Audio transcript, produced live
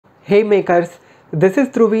Hey makers, this is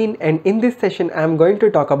Dhruvin, and in this session I am going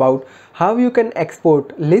to talk about how you can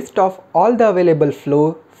export list of all the available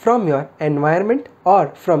flow from your environment or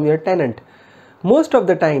from your tenant. Most of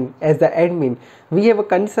the time as the admin we have a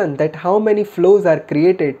concern that how many flows are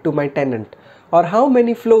created to my tenant or how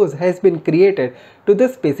many flows has been created to the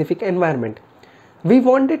specific environment. We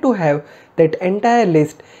wanted to have that entire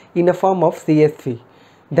list in a form of CSV.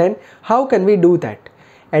 Then how can we do that?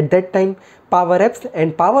 At that time, Power Apps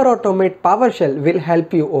and Power Automate PowerShell will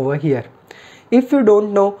help you over here. If you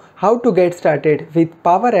don't know how to get started with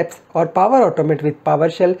Power Apps or Power Automate with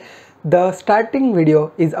PowerShell, the starting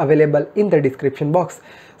video is available in the description box.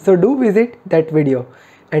 So do visit that video.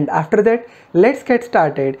 And after that, let's get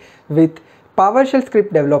started with PowerShell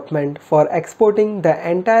script development for exporting the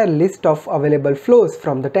entire list of available flows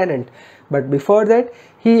from the tenant. But before that,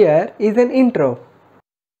 here is an intro.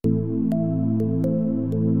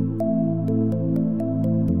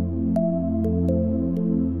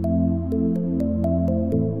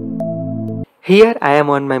 Here I am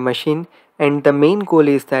on my machine, and the main goal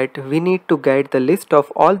is that we need to get the list of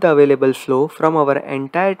all the available flow from our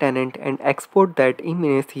entire tenant and export that in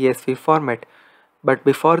a CSV format. But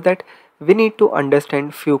before that, we need to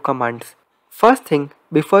understand few commands. First thing,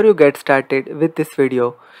 before you get started with this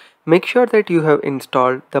video, make sure that you have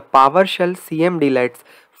installed the PowerShell Cmdlets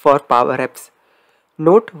for Power Apps.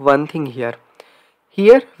 Note one thing here.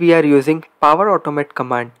 Here we are using Power Automate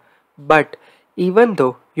command, but even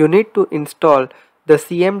though you need to install the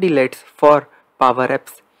Cmdlets for Power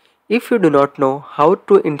Apps. If you do not know how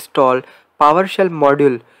to install PowerShell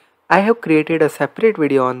module, I have created a separate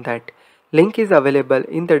video on that. Link is available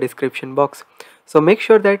in the description box. So make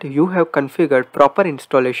sure that you have configured proper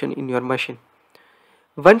installation in your machine.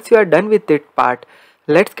 Once you are done with that part,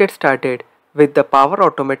 let's get started with the Power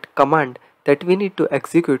Automate command that we need to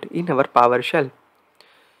execute in our PowerShell.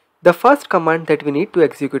 The first command that we need to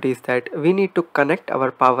execute is that we need to connect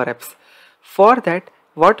our Power Apps. For that,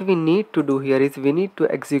 what we need to do here is we need to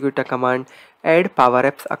execute a command add Power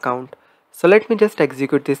Apps account. So let me just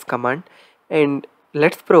execute this command and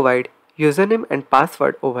let's provide username and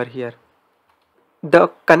password over here. The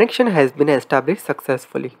connection has been established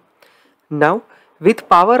successfully. Now with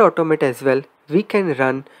Power Automate as well, we can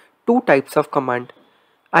run two types of command.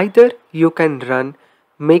 Either you can run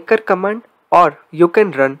maker command or you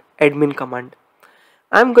can run admin command.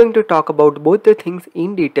 I'm going to talk about both the things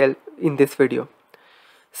in detail in this video.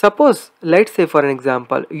 Suppose, let's say for an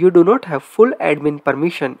example, you do not have full admin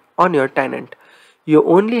permission on your tenant. You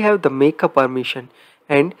only have the maker permission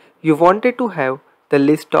and you wanted to have the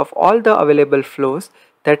list of all the available flows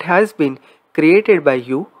that has been created by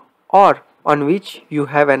you or on which you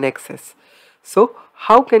have an access. So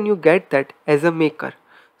how can you get that as a maker?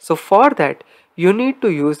 So for that, you need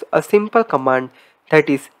to use a simple command that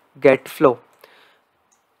is get flow.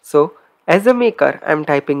 So as a maker, I am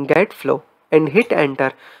typing get flow and hit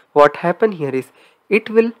enter. What happen here is it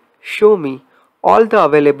will show me all the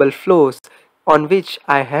available flows on which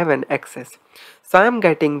I have an access. So I am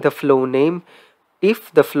getting the flow name,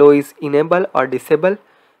 if the flow is enable or disable.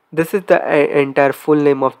 This is the entire full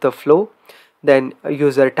name of the flow. Then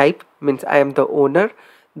user type means I am the owner.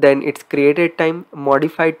 Then it's created time,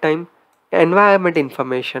 modified time, environment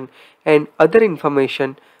information and other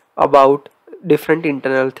information about different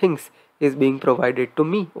internal things is being provided to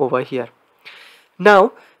me over here.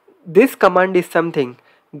 Now this command is something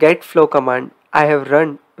get flow command I have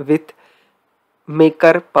run with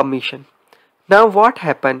maker permission. Now what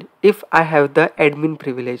happen if I have the admin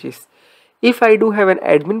privileges? If I do have an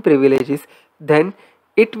admin privileges, then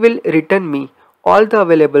it will return me all the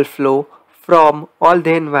available flow from all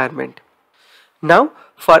the environment. Now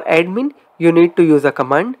for admin you need to use a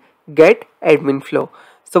command get admin flow.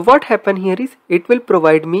 So what happen here is it will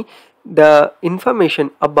provide me the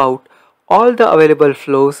information about all the available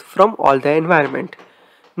flows from all the environment.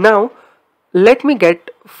 Now let me get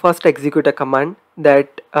first execute a command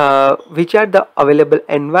that which are the available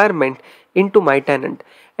environment into my tenant,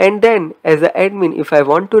 and then as an admin if I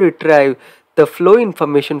want to retrieve the flow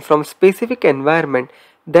information from specific environment,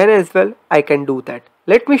 then as well I can do that.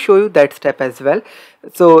 Let me show you that step as well.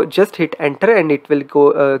 So just hit enter and it will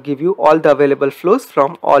go give you all the available flows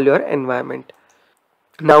from all your environment.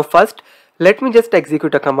 Now first let me just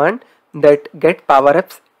execute a command that get Power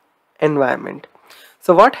Apps environment.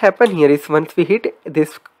 So what happened here is once we hit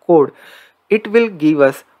this code, it will give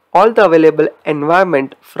us all the available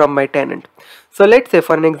environment from my tenant. So let's say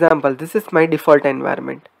for an example, this is my default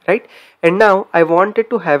environment, right? And now I wanted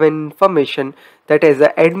to have an information that as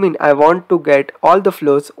an admin I want to get all the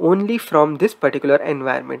flows only from this particular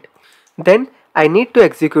environment. Then I need to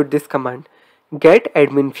execute this command get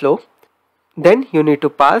admin flow. Then you need to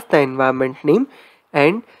pass the environment name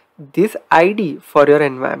and this ID for your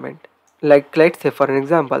environment. Like let's say for an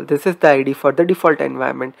example, this is the ID for the default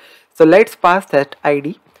environment. So let's pass that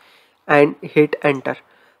ID and hit enter.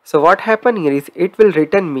 So what happen here is it will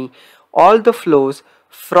return me all the flows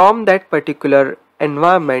from that particular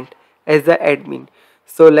environment as the admin.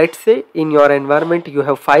 So let's say in your environment you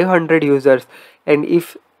have 500 users, and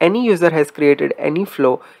if any user has created any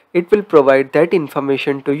flow, it will provide that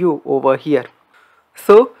information to you over here.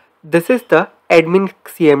 So this is the admin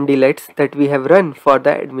Cmdlets that we have run for the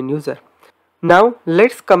admin user. Now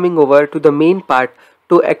let's coming over to the main part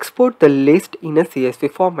to export the list in a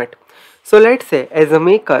CSV format. So let's say as a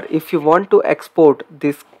maker, if you want to export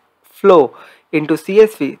this flow into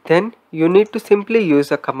CSV, then you need to simply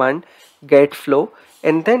use a command get flow,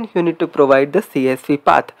 and then you need to provide the CSV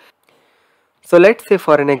path. So let's say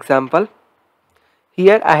for an example,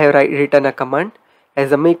 here I have written a command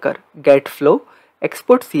as a maker get flow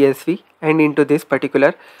export CSV, and into this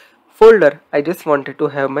particular folder I just wanted to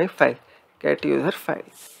have my file get user file,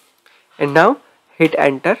 and now hit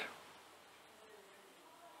enter.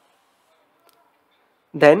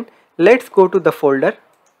 Then let's go to the folder.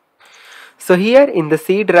 So here in the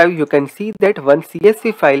C drive you can see that one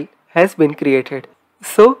CSV file has been created.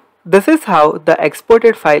 So this is how the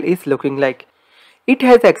exported file is looking like. It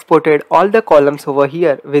has exported all the columns over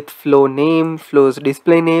here with flow name, flows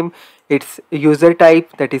display name, its user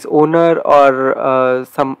type, that is owner or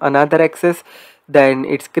some another access, then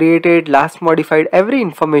it's created, last modified, every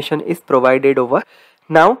information is provided over.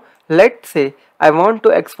 Now let's say I want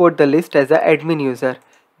to export the list as an admin user.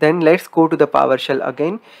 Then let's go to the PowerShell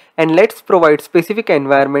again and let's provide specific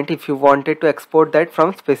environment if you wanted to export that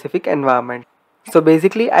from specific environment. So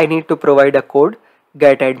basically I need to provide a code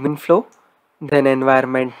get admin flow, then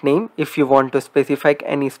environment name if you want to specify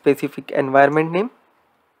any specific environment name.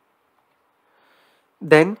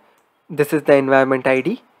 Then this is the environment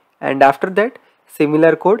ID, and after that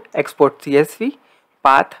similar code export CSV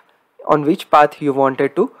path, on which path you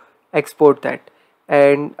wanted to export that,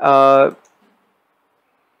 and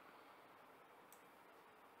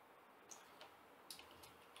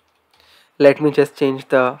let me just change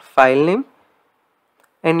the file name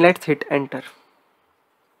and let's hit enter.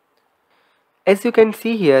 As you can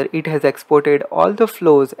see here, it has exported all the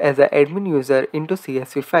flows as an admin user into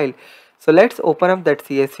CSV file. So let's open up that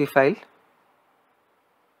CSV file,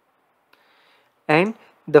 and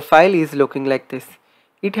the file is looking like this.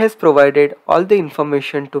 It has provided all the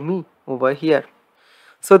information to me over here.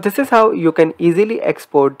 So this is how you can easily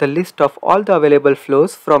export the list of all the available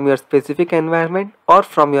flows from your specific environment or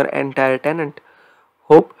from your entire tenant.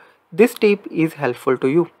 Hope this tip is helpful to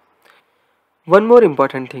you. One more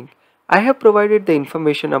important thing, I have provided the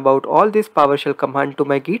information about all this PowerShell command to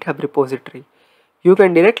my GitHub repository. You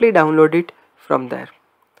can directly download it from there.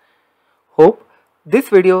 Hope this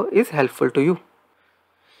video is helpful to you.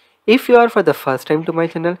 If you are for the first time to my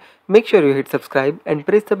channel, make sure you hit subscribe and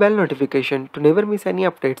press the bell notification to never miss any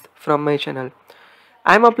updates from my channel.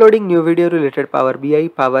 I am uploading new video related Power BI,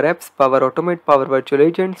 Power Apps, Power Automate, Power Virtual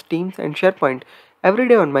Agents, Teams and SharePoint every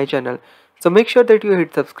day on my channel. So make sure that you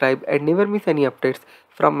hit subscribe and never miss any updates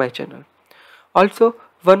from my channel. Also,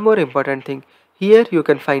 one more important thing, here you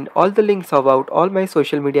can find all the links about all my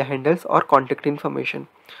social media handles or contact information.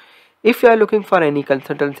 If you are looking for any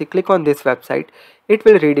consultancy, click on this website. It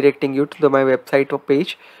will redirecting you to my website or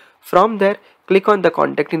page. From there, click on the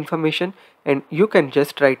contact information and you can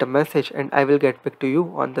just write a message and I will get back to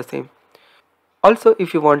you on the same. Also,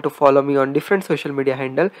 if you want to follow me on different social media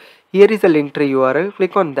handle, here is a Linktree URL.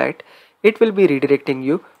 Click on that. It will be redirecting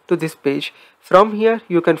you to this page. From here,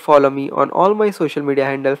 you can follow me on all my social media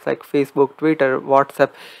handles like Facebook, Twitter, WhatsApp,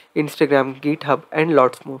 Instagram, GitHub and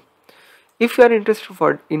lots more. If you are interested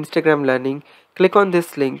for Instagram learning, click on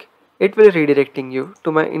this link. It will redirecting you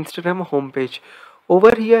to my Instagram homepage.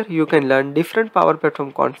 Over here you can learn different Power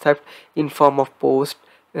Platform concepts in form of post,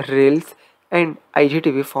 reels and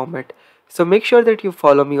IGTV format. So make sure that you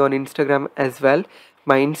follow me on Instagram as well.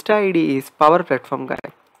 My Insta ID is Power Platform Guy.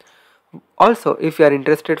 Also, if you are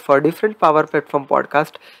interested for different Power Platform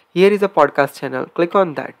podcast, here is a podcast channel. Click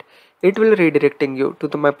on that. It will redirecting you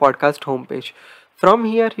to my podcast homepage. From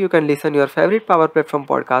here, you can listen your favorite Power Platform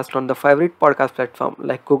podcast on the favorite podcast platform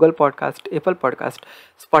like Google Podcast, Apple Podcast,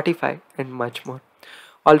 Spotify and much more.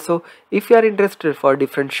 Also, if you are interested for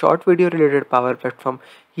different short video related Power Platform,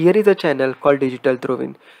 here is a channel called Digital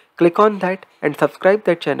Dhruvin. Click on that and subscribe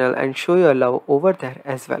that channel and show your love over there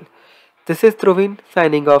as well. This is Dhruvin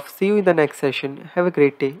signing off. See you in the next session. Have a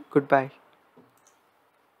great day. Goodbye.